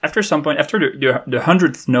after some point, after the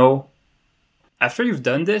 100th no, after you've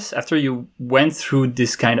done this, after you went through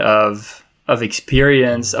this kind of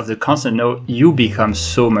experience of the constant no, you become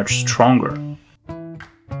so much stronger.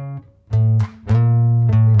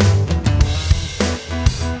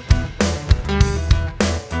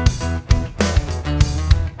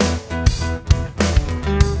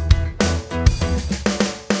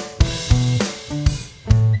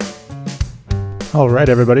 All right,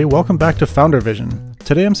 everybody, welcome back to Founder Vision.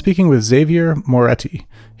 Today I'm speaking with Xavier Moretti.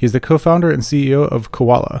 He's the co-founder and CEO of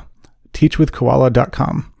Koala,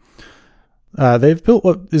 teachwithkoala.com. They've built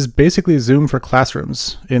what is basically Zoom for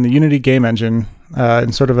classrooms in the Unity game engine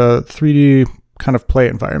in sort of a 3D kind of play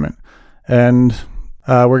environment. And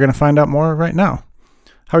we're going to find out more right now.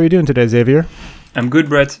 How are you doing today, Xavier? I'm good,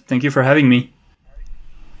 Brett. Thank you for having me.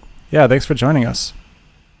 Yeah, thanks for joining us.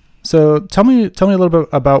 So tell me a little bit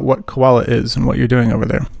about what Koala is and what you're doing over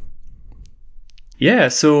there. Yeah,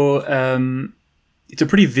 so it's a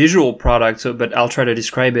pretty visual product, but I'll try to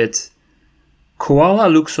describe it. Koala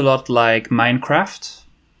looks a lot like Minecraft.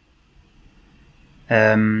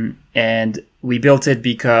 And we built it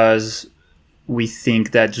because we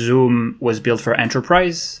think that Zoom was built for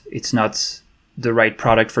enterprise. It's not the right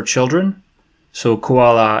product for children. So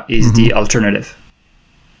Koala is the alternative.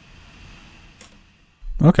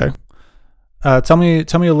 Okay. Tell me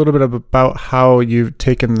a little bit about how you've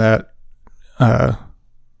taken that,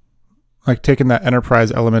 taken that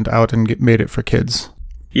enterprise element out and made it for kids.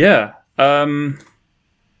 Yeah. So,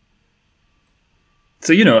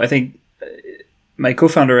 I think my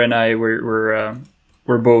co-founder and I we're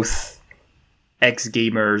both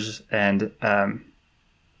ex-gamers and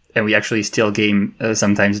we actually still game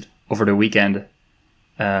sometimes over the weekend.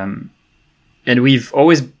 And we've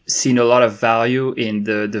always seen a lot of value in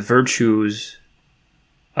the virtues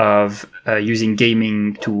of using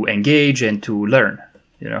gaming to engage and to learn,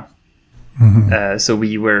 So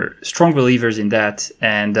we were strong believers in that.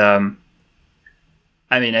 And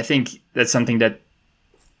I think that's something that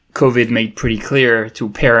COVID made pretty clear to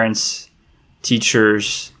parents,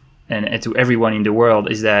 teachers, and to everyone in the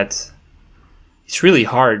world is that it's really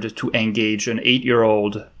hard to engage an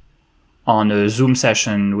 8-year-old on a Zoom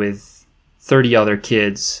session with 30 other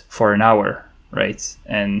kids for an hour, right?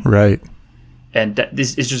 And it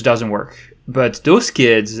just doesn't work. But those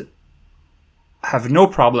kids have no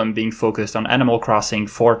problem being focused on Animal Crossing,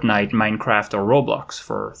 Fortnite, Minecraft, or Roblox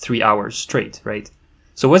for 3 hours straight, right?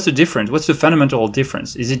 So what's the difference? What's the fundamental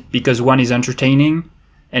difference? Is it because one is entertaining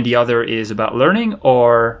and the other is about learning,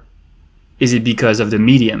 or is it because of the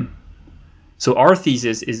medium? So our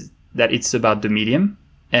thesis is that it's about the medium,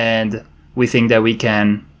 and we think that we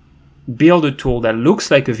can build a tool that looks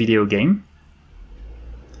like a video game,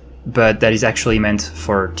 but that is actually meant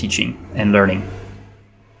for teaching and learning.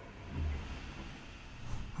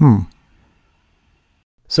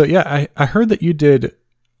 So yeah, I heard that you did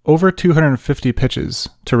over 250 pitches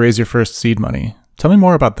to raise your first seed money. Tell me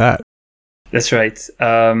more about that. That's right.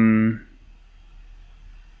 Yeah,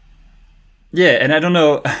 and I don't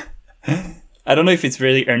know if it's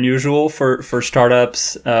really unusual for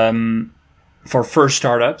startups. For first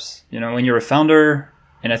startups, when you're a founder,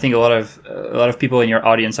 and I think a lot of people in your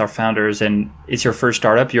audience are founders, and it's your first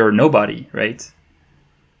startup, you're nobody, right?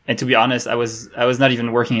 And to be honest, I was not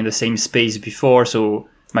even working in the same space before, so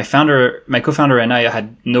my co-founder and I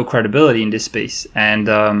had no credibility in this space. And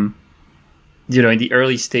in the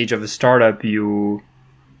early stage of a startup, you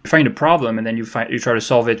find a problem, and then you try to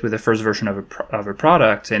solve it with the first version of a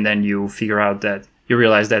product, and then you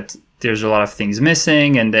realize that there's a lot of things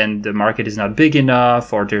missing, and then the market is not big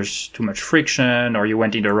enough, or there's too much friction, or you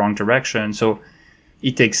went in the wrong direction. So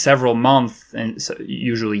it takes several months and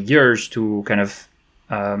usually years to kind of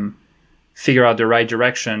figure out the right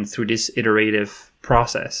direction through this iterative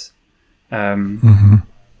process. And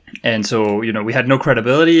so, we had no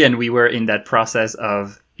credibility, and we were in that process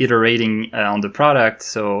of iterating on the product.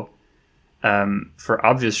 So for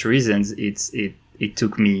obvious reasons, it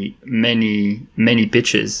took me many, many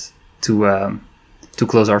pitches to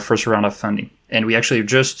close our first round of funding. And we actually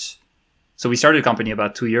we started a company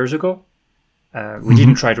about 2 years ago. We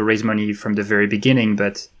didn't try to raise money from the very beginning,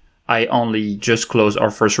 but I only just closed our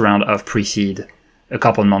first round of pre-seed a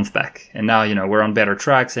couple of months back. And now, we're on better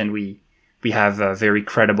tracks, and we have very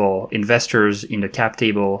credible investors in the cap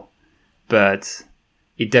table, but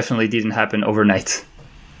it definitely didn't happen overnight.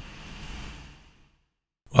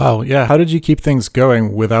 Wow, yeah. How did you keep things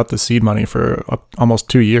going without the seed money for almost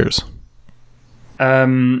 2 years?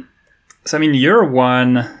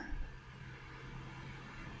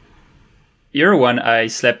 Year one, I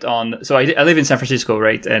slept on. So I live in San Francisco,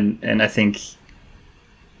 right? And I think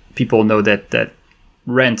people know that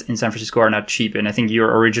rent in San Francisco are not cheap, and I think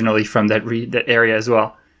you're originally from that area as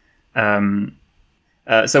well.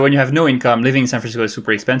 So when you have no income, living in San Francisco is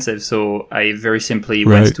super expensive. So I very simply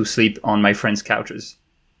went to sleep on my friends' couches.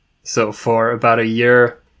 So for about a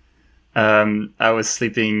year, I was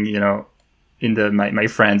sleeping, in my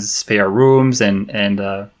friends' spare rooms, and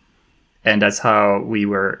that's how we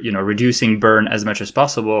were, reducing burn as much as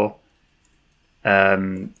possible,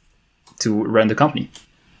 to run the company.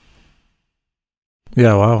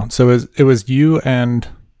 Yeah, wow. So it was you and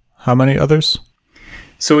how many others?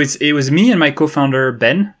 So it was me and my co-founder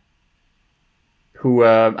Ben, who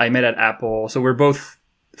I met at Apple. So we're both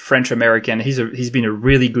French American. He's been a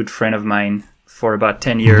really good friend of mine for about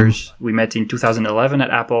 10 years. Mm-hmm. We met in 2011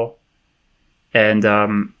 at Apple, and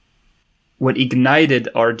what ignited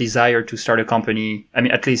our desire to start a company, I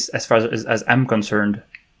mean, at least as far as I'm concerned,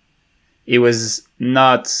 it was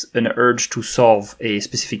not an urge to solve a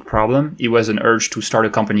specific problem. It was an urge to start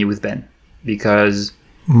a company with Ben, because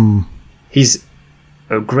he's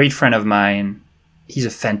a great friend of mine. He's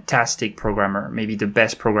a fantastic programmer, maybe the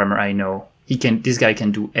best programmer I know. This guy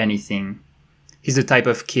can do anything. He's the type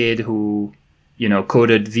of kid who,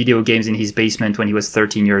 coded video games in his basement when he was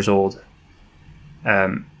 13 years old.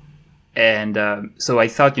 So I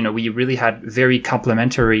thought, we really had very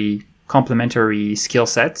complementary skill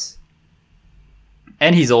sets.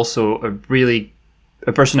 And he's also a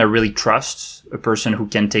person I really trust, a person who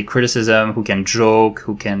can take criticism, who can joke,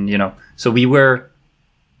 who can, so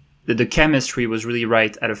the chemistry was really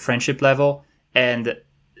right at a friendship level, and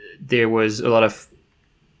there was a lot of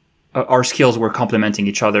our skills were complementing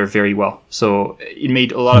each other very well. So it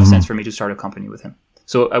made a lot of sense for me to start a company with him.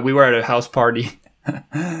 So we were at a house party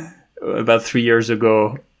about 3 years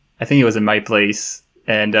ago. I think it was in my place,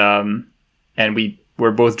 and we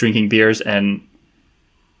were both drinking beers, and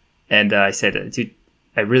I said, dude,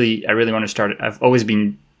 I really want to start. I've always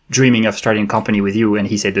been dreaming of starting a company with you, and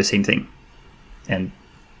he said the same thing, and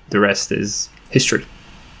the rest is history.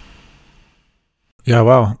 Yeah,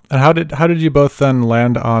 wow. And how did you both then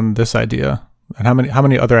land on this idea? And how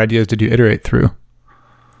many other ideas did you iterate through?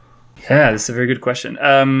 Yeah, that's a very good question.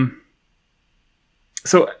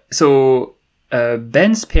 So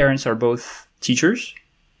Ben's parents are both teachers.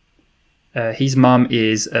 His mom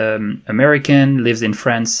is American, lives in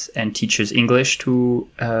France, and teaches English to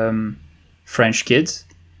French kids.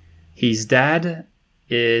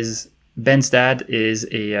 Ben's dad is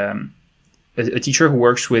a teacher who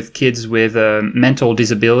works with kids with mental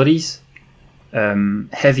disabilities,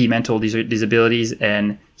 heavy mental disabilities,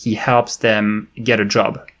 and he helps them get a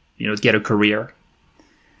job, get a career.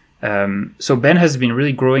 So Ben has been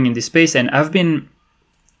really growing in this space, and I've been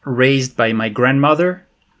raised by my grandmother,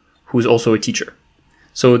 who's also a teacher.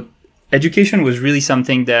 So education was really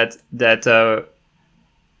something that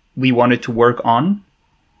we wanted to work on.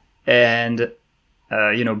 And,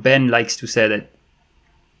 Ben likes to say that,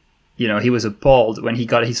 he was appalled when he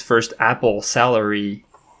got his first Apple salary,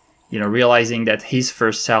 realizing that his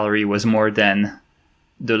first salary was more than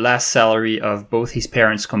the last salary of both his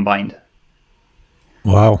parents combined.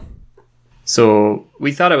 Wow. So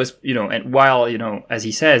we thought it was, and while, as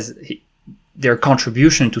he says, their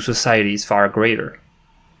contribution to society is far greater.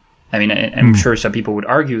 I mean, I'm sure some people would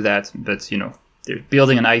argue that, but, they're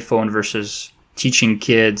building an iPhone versus teaching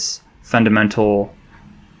kids fundamentals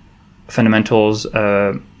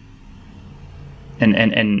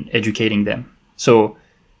and educating them. So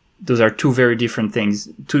those are two very different things,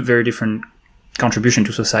 two very different contribution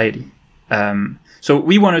to society. So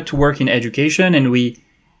we wanted to work in education, and we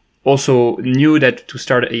also knew that to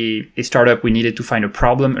start a startup, we needed to find a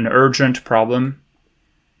problem, an urgent problem.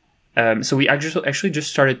 So we actually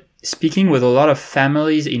just started speaking with a lot of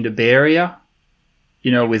families in the Bay Area,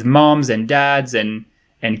 with moms and dads and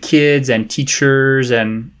kids and teachers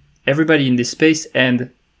and everybody in this space.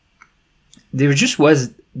 And there just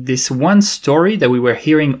was this one story that we were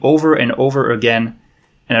hearing over and over again.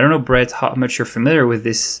 And I don't know, Brett, how much you're familiar with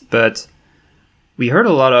this, but we heard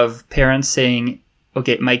a lot of parents saying,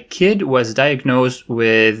 okay, my kid was diagnosed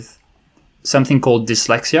with something called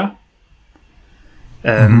dyslexia,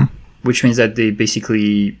 which means that they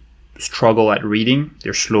basically struggle at reading.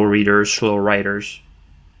 They're slow readers, slow writers.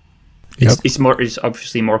 Yep. It's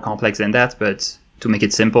obviously more complex than that, but to make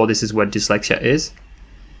it simple, this is what dyslexia is.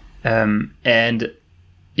 And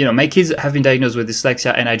my kids have been diagnosed with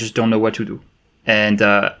dyslexia, and I just don't know what to do. And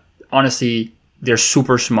honestly, they're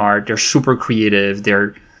super smart. They're super creative.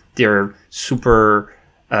 They're super.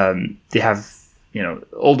 They have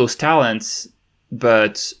all those talents,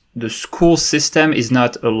 but the school system is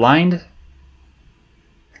not aligned.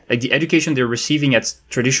 Like the education they're receiving at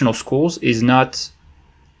traditional schools is not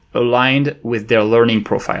aligned with their learning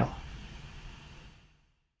profile.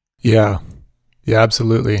 Yeah. Yeah,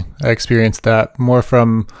 absolutely. I experienced that more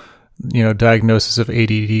from, diagnosis of ADD,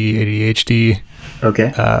 ADHD.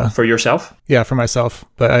 Okay. For yourself? Yeah, for myself.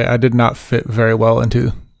 But I did not fit very well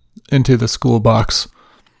into the school box.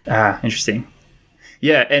 Interesting.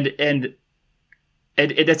 Yeah, and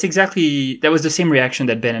that was the same reaction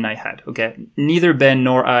that Ben and I had. Okay. Neither Ben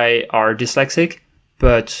nor I are dyslexic,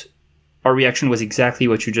 but our reaction was exactly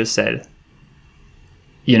what you just said.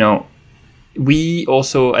 We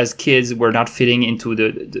also, as kids, were not fitting into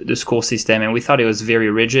the school system, and we thought it was very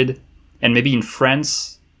rigid. And maybe in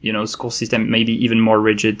France, school system may be even more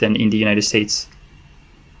rigid than in the United States.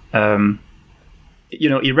 It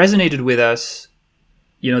resonated with us,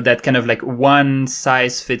 that kind of like one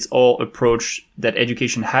size fits all approach that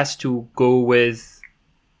education has to go with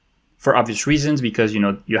for obvious reasons, because,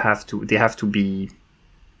 they have to be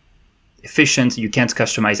efficient. You can't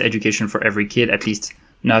customize education for every kid, at least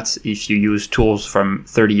not if you use tools from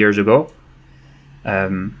 30 years ago.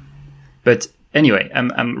 But anyway,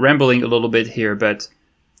 I'm rambling a little bit here, but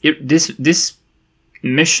this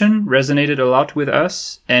mission resonated a lot with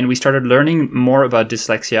us, and we started learning more about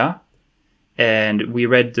dyslexia. And we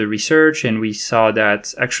read the research, and we saw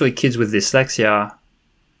that actually kids with dyslexia,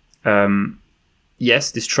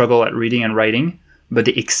 yes, they struggle at reading and writing, but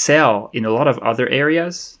they excel in a lot of other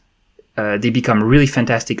areas. They become really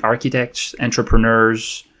fantastic architects,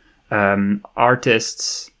 entrepreneurs,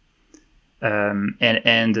 artists,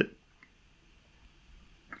 and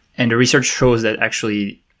the research shows that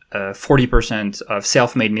actually 40% of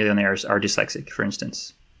self-made millionaires are dyslexic, for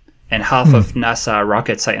instance, and half of NASA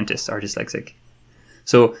rocket scientists are dyslexic.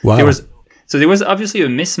 So wow. there was obviously a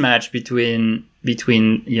mismatch between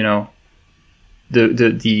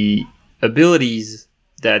the abilities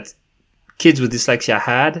that kids with dyslexia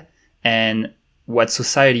had and what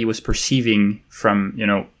society was perceiving from,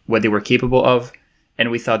 what they were capable of. And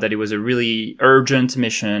we thought that it was a really urgent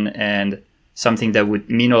mission and something that would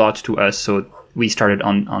mean a lot to us. So we started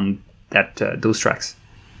on those tracks.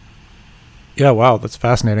 Yeah, wow, that's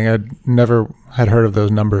fascinating. I'd never had heard of those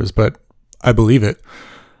numbers, but I believe it.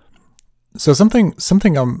 So something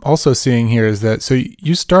I'm also seeing here is that, so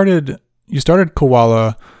you started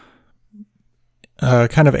Koala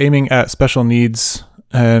kind of aiming at special needs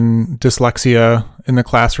and dyslexia in the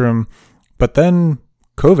classroom, but then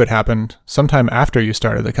COVID happened sometime after you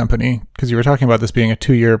started the company, because you were talking about this being a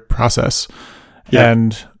 2-year process. Yeah.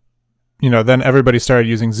 And, then everybody started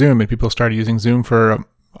using Zoom, and people started using Zoom for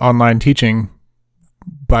online teaching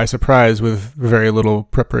by surprise with very little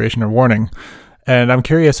preparation or warning. And I'm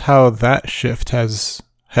curious how that shift has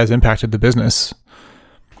impacted the business.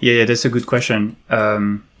 Yeah, that's a good question.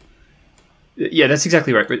 Yeah, that's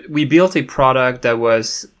exactly right. We built a product that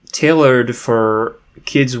was tailored for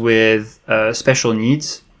kids with special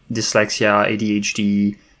needs, dyslexia,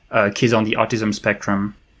 ADHD, kids on the autism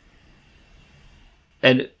spectrum.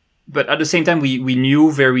 But at the same time, we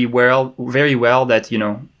knew very well that,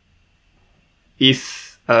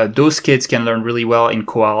 if those kids can learn really well in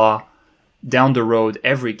Koala, down the road,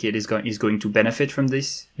 every kid is going to benefit from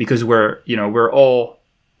this, because we're all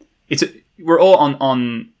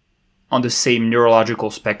on the same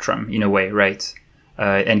neurological spectrum in a way, right?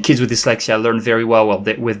 And kids with dyslexia learn very well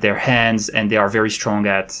with their hands, and they are very strong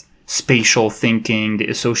at spatial thinking. They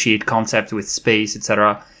associate concepts with space,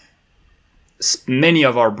 etc. Many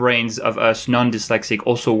of our brains of us non-dyslexic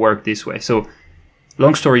also work this way. So,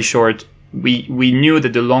 long story short, we knew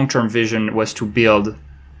that the long-term vision was to build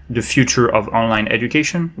the future of online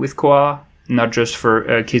education with Koala, not just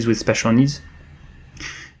for kids with special needs.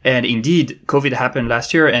 And indeed, COVID happened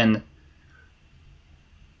last year, and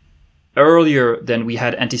earlier than we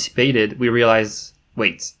had anticipated, we realized,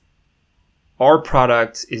 wait, our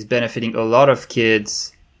product is benefiting a lot of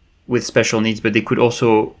kids with special needs, but it could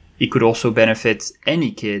also benefit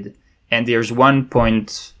any kid. And there's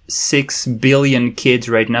 1.6 billion kids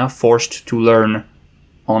right now forced to learn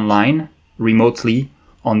online, remotely,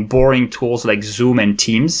 on boring tools like Zoom and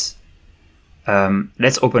Teams.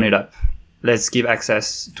 Let's open it up. Let's give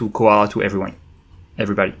access to Koala to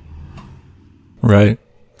everybody. Right.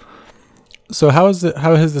 So how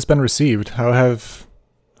has this been received? How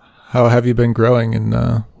have you been growing in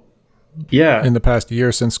the past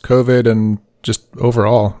year since COVID and just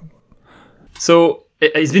overall? So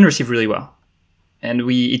it's been received really well, and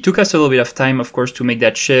it took us a little bit of time, of course, to make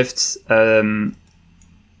that shift.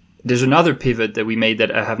 There's another pivot that we made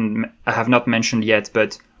that I have not mentioned yet,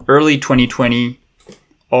 but early 2020,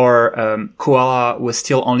 our Koala was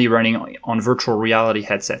still only running on virtual reality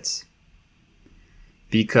headsets,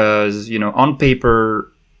 because on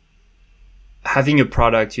paper having a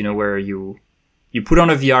product, where you put on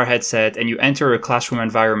a VR headset and you enter a classroom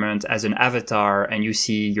environment as an avatar, and you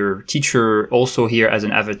see your teacher also here as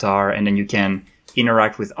an avatar, and then you can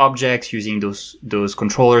interact with objects using those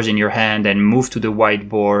controllers in your hand and move to the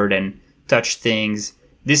whiteboard and touch things.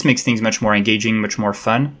 This makes things much more engaging, much more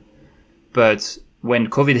fun. But when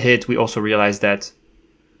COVID hit, we also realized that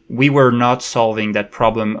we were not solving that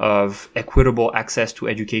problem of equitable access to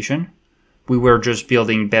education. We were just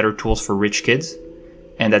building better tools for rich kids.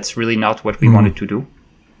 And that's really not what we wanted to do.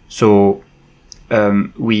 So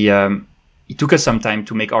it took us some time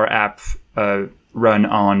to make our app run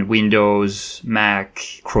on Windows, Mac,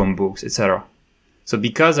 Chromebooks, etc. So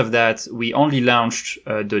because of that, we only launched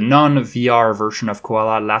the non-VR version of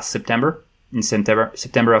Koala last September, in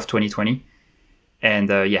September of 2020.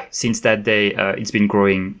 And since that day, it's been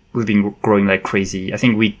growing. We've been growing like crazy. I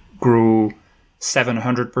think we grew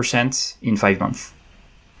 700% in 5 months.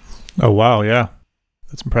 Oh, wow. Yeah.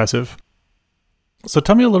 That's impressive. So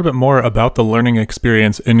tell me a little bit more about the learning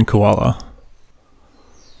experience in Koala.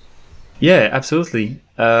 Yeah, absolutely.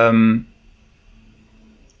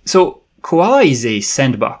 So Koala is a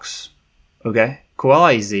sandbox, okay?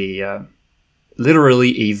 Koala is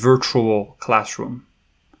literally a virtual classroom.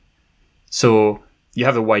 So you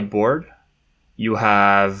have a whiteboard, you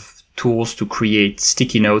have tools to create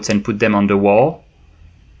sticky notes and put them on the wall.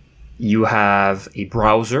 You have a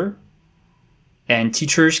browser. And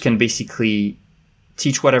teachers can basically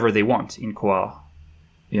teach whatever they want in Koala.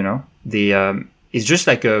 It's just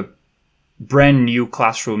like a brand new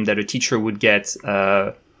classroom that a teacher would get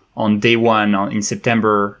on day one in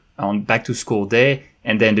September on back to school day,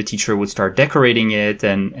 and then the teacher would start decorating it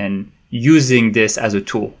and using this as a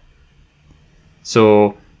tool.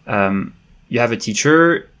 So you have a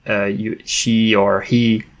teacher, she or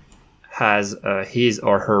he has his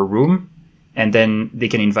or her room, and then they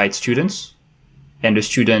can invite students. And the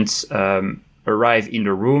students arrive in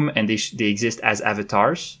the room, and they exist as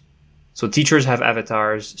avatars. So teachers have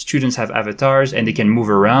avatars, students have avatars, and they can move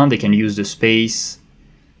around. They can use the space.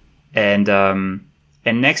 And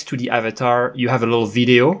next to the avatar, you have a little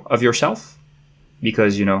video of yourself,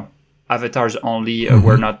 because avatars only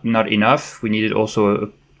were not enough. We needed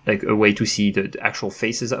also a way to see the actual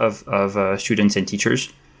faces of students and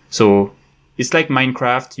teachers. So it's like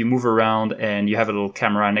Minecraft. You move around and you have a little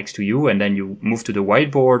camera next to you, and then you move to the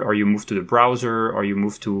whiteboard, or you move to the browser, or you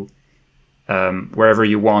move to wherever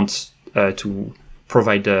you want to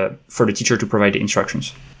provide for the teacher to provide the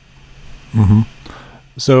instructions. Mm-hmm.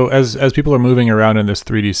 So as people are moving around in this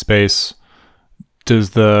 3D space,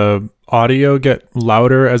 does the audio get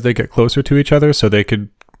louder as they get closer to each other, so they could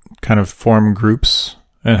kind of form groups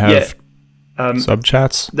and have sub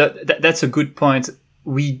chats? That's a good point.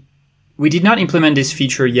 We did not implement this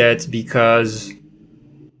feature yet because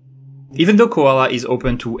even though Koala is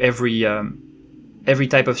open to every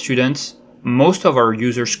type of student, most of our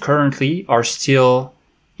users currently are still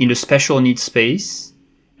in the special needs space,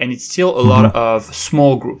 and it's still a lot of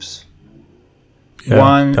small groups.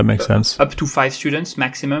 Yeah, that makes sense. Up to 5 students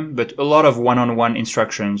maximum, but a lot of one-on-one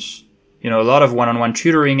instructions, a lot of one-on-one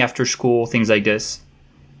tutoring after school, things like this.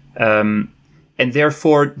 And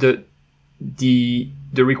therefore the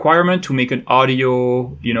requirement to make an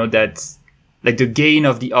audio, that like the gain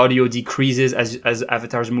of the audio decreases as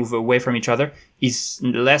avatars move away from each other, is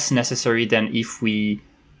less necessary than if we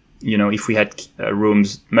had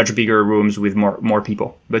rooms, much bigger rooms with more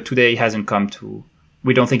people. But today it hasn't come to.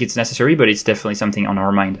 We don't think it's necessary, but it's definitely something on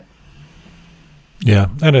our mind. Yeah,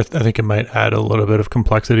 and I think it might add a little bit of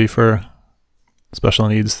complexity for special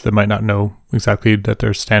needs that might not know exactly that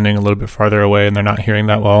they're standing a little bit farther away and they're not hearing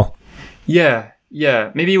that well. Yeah.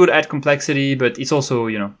 Maybe it would add complexity, but it's also,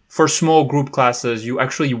 for small group classes, you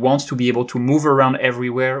actually want to be able to move around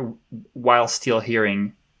everywhere while still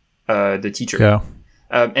hearing the teacher. Yeah.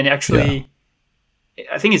 And actually,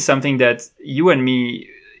 I think it's something that you and me,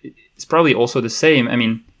 it's probably also the same. I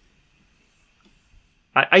mean,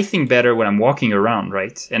 I think better when I'm walking around,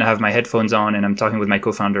 right? And I have my headphones on and I'm talking with my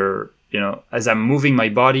co-founder, as I'm moving my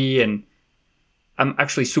body, and I'm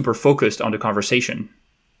actually super focused on the conversation.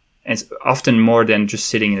 And it's often more than just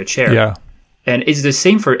sitting in a chair. Yeah. And it's the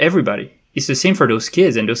same for everybody. It's the same for those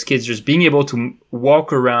kids, and those kids just being able to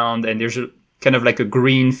walk around, and there's kind of like a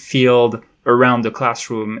green field around the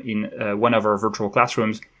classroom in one of our virtual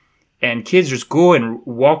classrooms. And kids just go and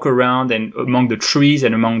walk around and among the trees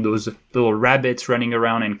and among those little rabbits running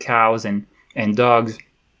around and cows and dogs.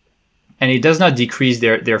 And it does not decrease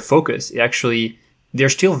their focus. It actually, they're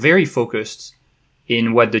still very focused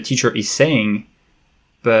in what the teacher is saying.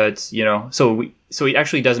 But, so it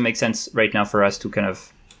actually doesn't make sense right now for us to kind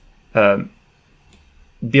of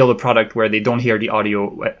build a product where they don't hear the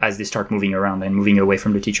audio as they start moving around and moving away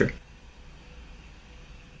from the teacher.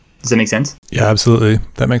 Does that make sense? Yeah, absolutely.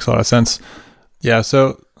 That makes a lot of sense. Yeah.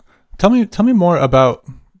 So tell me more about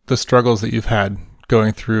the struggles that you've had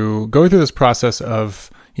going through this process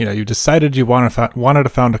of, you decided you wanted to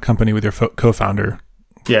found a company with your co-founder.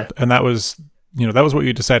 Yeah. And that was what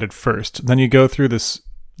you decided first. Then you go through this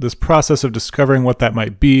process of discovering what that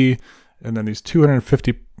might be, and then these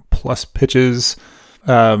 250 plus pitches,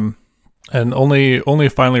 and only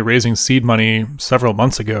finally raising seed money several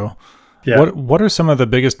months ago. Yeah. What are some of the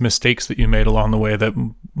biggest mistakes that you made along the way that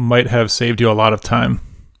might have saved you a lot of time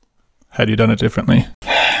had you done it differently?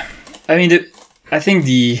 I mean, I think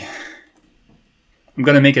I'm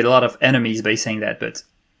going to make a lot of enemies by saying that, but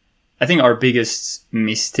I think our biggest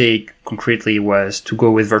mistake concretely was to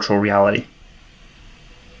go with virtual reality.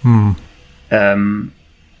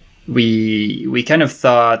 We kind of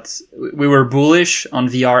thought we were bullish on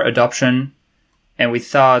VR adoption, and we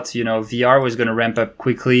thought, VR was going to ramp up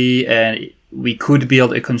quickly and we could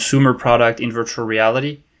build a consumer product in virtual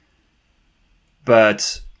reality.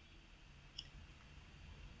 But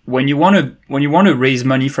when you want to raise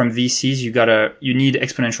money from VCs, you need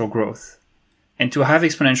exponential growth. And to have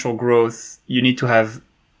exponential growth, you need to have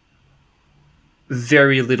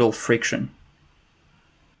very little friction.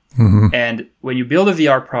 Mm-hmm. And when you build a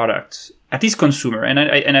VR product, at least consumer, and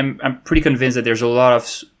I'm pretty convinced that there's a lot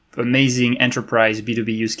of amazing enterprise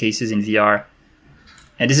B2B use cases in VR.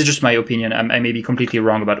 And this is just my opinion. I may be completely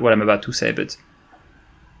wrong about what I'm about to say, but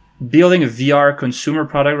building a VR consumer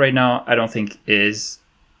product right now, I don't think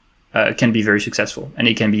can be very successful, and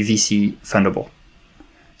it can be VC fundable.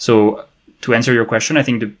 So to answer your question, I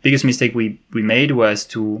think the biggest mistake we made was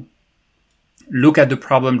to look at the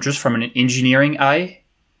problem just from an engineering eye.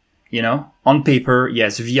 On paper,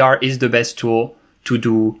 yes, VR is the best tool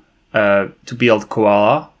to build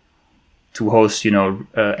Koala, to host,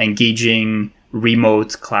 engaging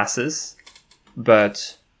remote classes,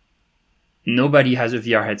 but nobody has a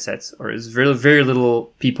VR headset, or there's very, very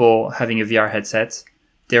little people having a VR headset.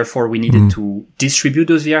 Therefore, we needed to distribute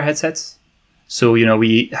those VR headsets. So,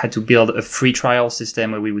 we had to build a free trial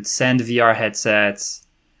system where we would send VR headsets,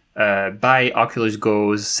 buy Oculus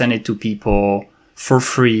Go's, send it to people for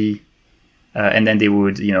free. And then they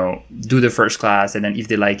would, do the first class. And then if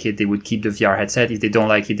they like it, they would keep the VR headset. If they don't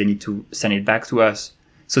like it, they need to send it back to us.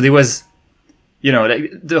 So there was,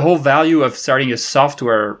 the whole value of starting a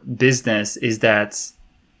software business is that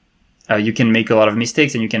you can make a lot of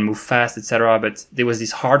mistakes and you can move fast, etc. But there was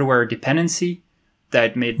this hardware dependency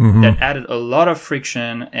that that added a lot of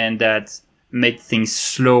friction and that made things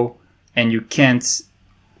slow. And you can't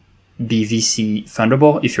be VC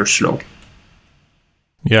fundable if you're slow.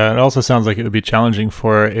 Yeah, it also sounds like it would be challenging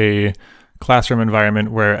for a classroom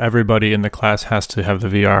environment where everybody in the class has to have the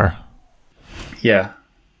VR. Yeah,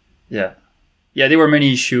 there were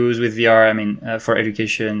many issues with VR, for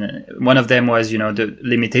education. One of them was, the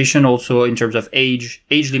limitation also in terms of age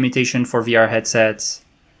limitation for VR headsets.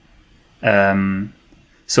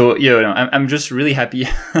 So, I'm just really happy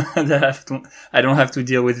that I don't have to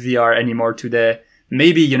deal with VR anymore today.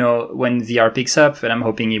 Maybe, when VR picks up, and I'm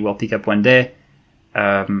hoping it will pick up one day,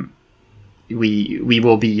 we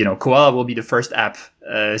will be, Koala will be the first app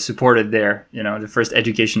supported there, the first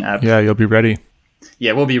education app. Yeah, you'll be ready.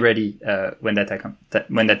 Yeah, we'll be ready when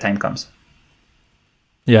that time comes.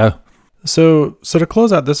 Yeah. So to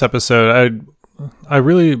close out this episode, I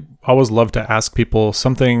really always love to ask people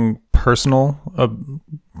something personal,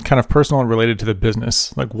 kind of personal and related to the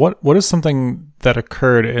business. Like what is something that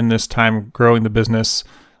occurred in this time growing the business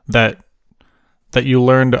that you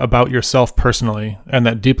learned about yourself personally and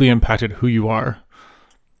that deeply impacted who you are?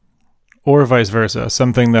 Or vice versa,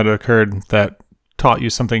 something that occurred that taught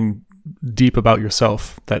you something deep about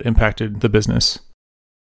yourself that impacted the business?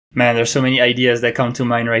 Man, there's so many ideas that come to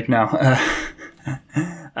mind right now.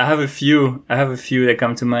 I have a few that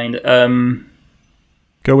come to mind.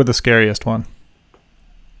 Go with the scariest one.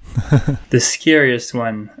 The scariest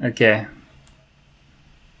one. Okay.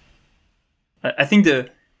 I think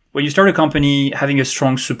when you start a company, having a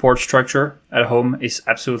strong support structure at home is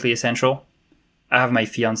absolutely essential. I have my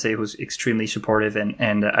fiance who's extremely supportive,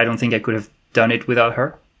 and I don't think I could have done it without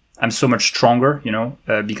her. I'm so much stronger,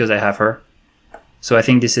 because I have her. So I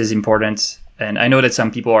think this is important. And I know that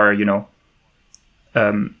some people are,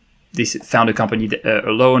 they found a company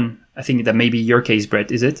alone. I think that may be your case,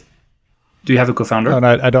 Brett, is it? Do you have a co-founder?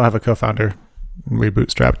 No, I don't have a co-founder. We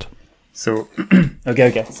bootstrapped. So,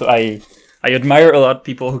 okay. So I admire a lot of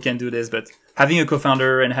people who can do this, but having a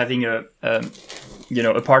co-founder and having a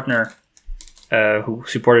partner who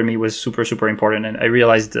supported me was super, super important. And I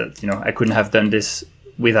realized that, I couldn't have done this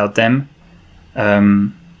without them.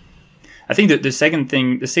 I think that the second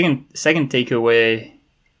takeaway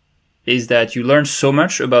is that you learn so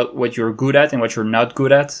much about what you're good at and what you're not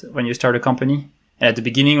good at when you start a company. And at the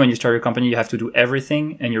beginning, when you start a company, you have to do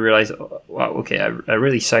everything, and you realize, oh, wow, okay, I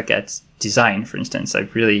really suck at design, for instance. I am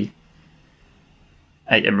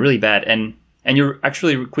really bad. And you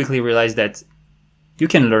actually quickly realize that you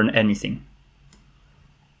can learn anything.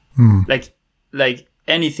 Like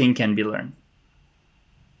anything can be learned.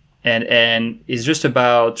 And it's just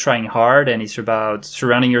about trying hard, and it's about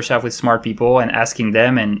surrounding yourself with smart people and asking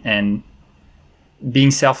them and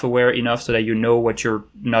being self-aware enough so that you know what you're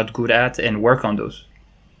not good at and work on those.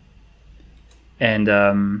 And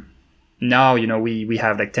now, we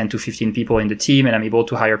have like 10 to 15 people in the team, and I'm able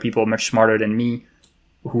to hire people much smarter than me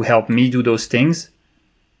who help me do those things.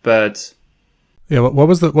 But yeah, what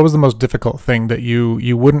was the most difficult thing that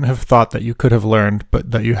you wouldn't have thought that you could have learned,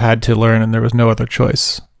 but that you had to learn and there was no other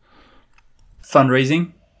choice?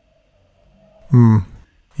 Fundraising.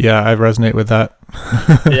 Yeah, I resonate with that.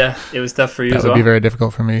 Yeah, it was tough for you as well. That would be very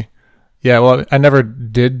difficult for me. Yeah, well, I never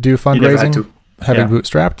did do fundraising, having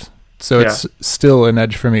bootstrapped. So it's still an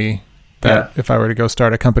edge for me that if I were to go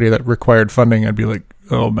start a company that required funding, I'd be like,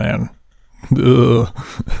 oh man. Ugh.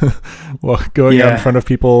 Well, going out in front of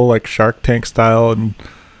people like Shark Tank style and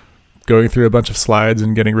going through a bunch of slides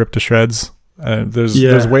and getting ripped to shreds.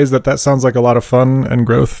 There's ways that sounds like a lot of fun and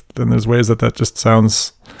growth, and there's ways that just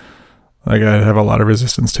sounds like I have a lot of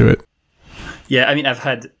resistance to it. Yeah, I mean,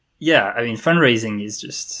 fundraising is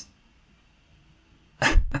just...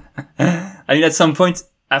 at some point,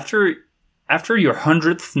 after your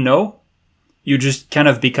 100th no, you just kind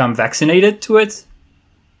of become vaccinated to it,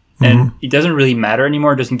 and it doesn't really matter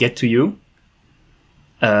anymore. It doesn't get to you.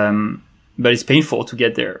 But it's painful to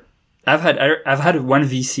get there. I've had one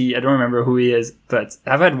VC, I don't remember who he is, but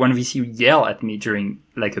I've had one VC yell at me during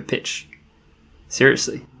like a pitch.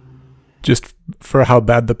 Seriously. Just for how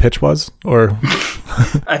bad the pitch was, or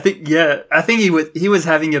I think he was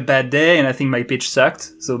having a bad day, and I think my pitch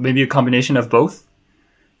sucked. So maybe a combination of both.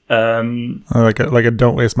 Like a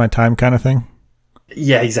don't waste my time kind of thing.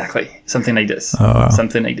 Yeah, exactly. Something like this. Oh, wow.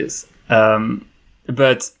 Something like this.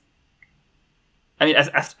 But I mean,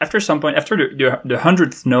 after some point, after the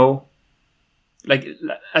 100th no, like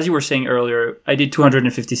as you were saying earlier, I did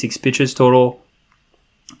 256 pitches total,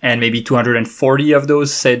 and maybe 240 of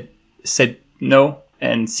those said no,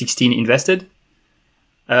 and 16 invested.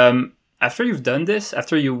 After you've done this,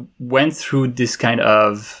 after you went through this kind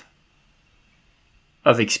of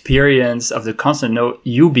experience of the constant no,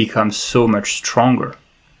 you become so much stronger.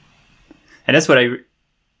 And that's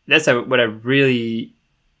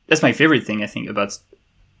my favorite thing, I think, about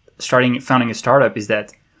founding a startup, is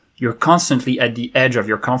that you're constantly at the edge of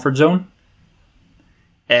your comfort zone.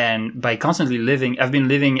 And by constantly I've been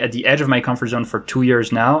living at the edge of my comfort zone for 2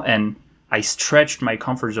 years now, and I stretched my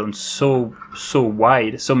comfort zone so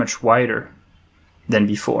wide, so much wider than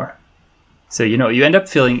before. So, you end up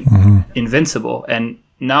feeling invincible. And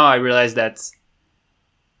now I realize that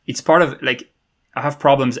it's part of, like, I have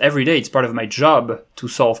problems every day. It's part of my job to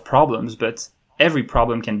solve problems, but every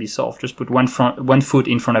problem can be solved. Just put one foot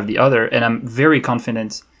in front of the other. And I'm very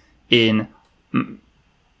confident in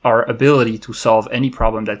our ability to solve any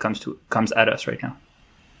problem that comes at us right now.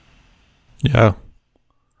 Yeah.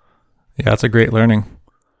 Yeah, it's a great learning.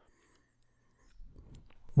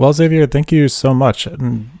 Well, Xavier, thank you so much.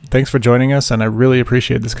 And thanks for joining us. And I really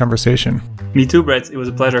appreciate this conversation. Me too, Brett. It was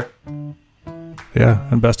a pleasure. Yeah.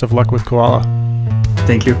 And best of luck with Koala.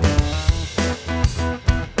 Thank you.